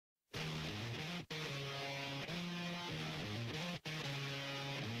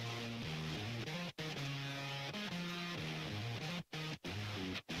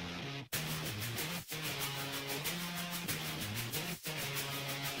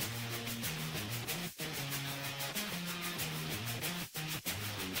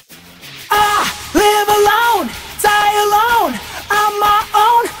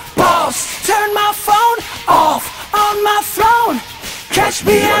Catch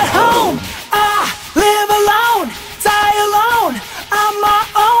me at home. I live alone, die alone. I'm my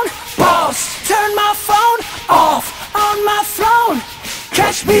own boss. Turn my phone off on my throne.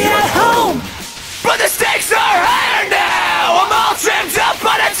 Catch me at home. But the stakes are higher now. I'm all trimmed up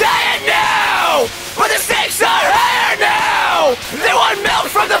on a diet now. But the stakes are higher now. They want milk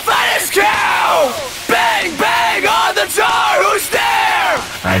from the finest cow. Bang, bang on the door. Who's there?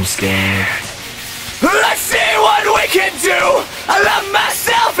 I'm scared. Let's see what we can do. I love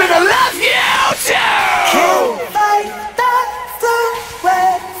myself and I love you too. Can't fight that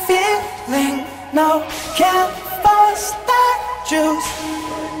fluid feeling. No, can't force that juice.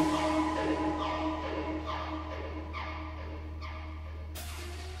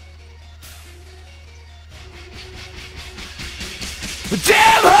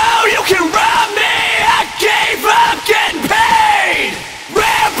 Damn how you can rob me. I gave up getting paid.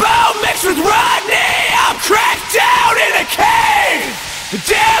 Rambo mixed with Rodney. I'm cracked down in a cave.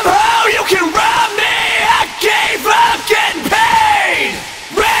 Damn how you can rob me. I gave up getting paid.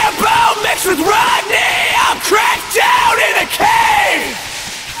 Rambo mixed with Rodney. I'm cracked down in a cave.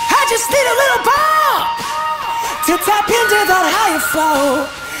 I just need a little bump to tap into that higher flow.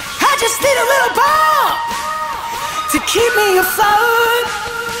 I just need a little bump to keep me afloat.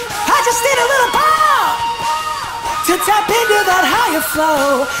 I just need a little bump to tap into that higher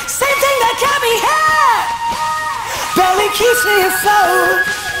flow. Same thing that got me here barely keeps me afloat.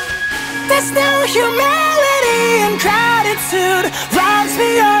 There's no humility and gratitude. Robs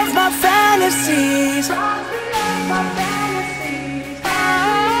me of my fantasies.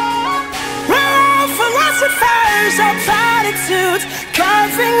 We're all philosophers of platitudes,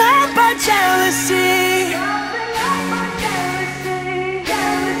 covering up our jealousy.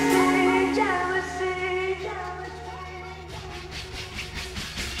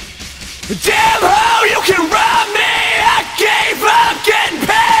 Damn how you can rob me. I gave up getting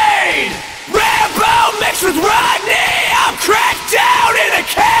paid. Rambo mixed with Rodney. I'm cracked down in a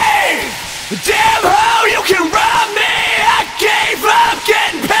cave. Damn how you can rob me. I gave up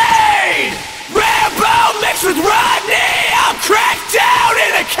getting paid. Rambo mixed with Rodney. I'm cracked down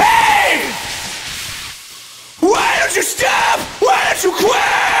in a cave. Why don't you stop? Why don't you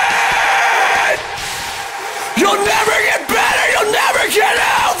quit? You'll never get better. You'll never get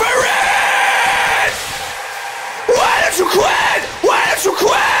over it. Why don't you quit? Why don't you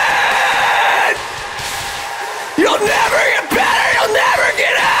quit? You'll never get better. You'll never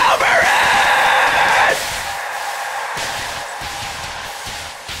get over it.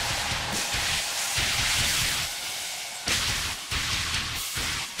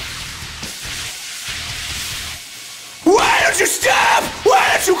 Why don't you stop? Why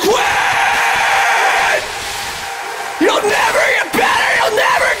don't you quit?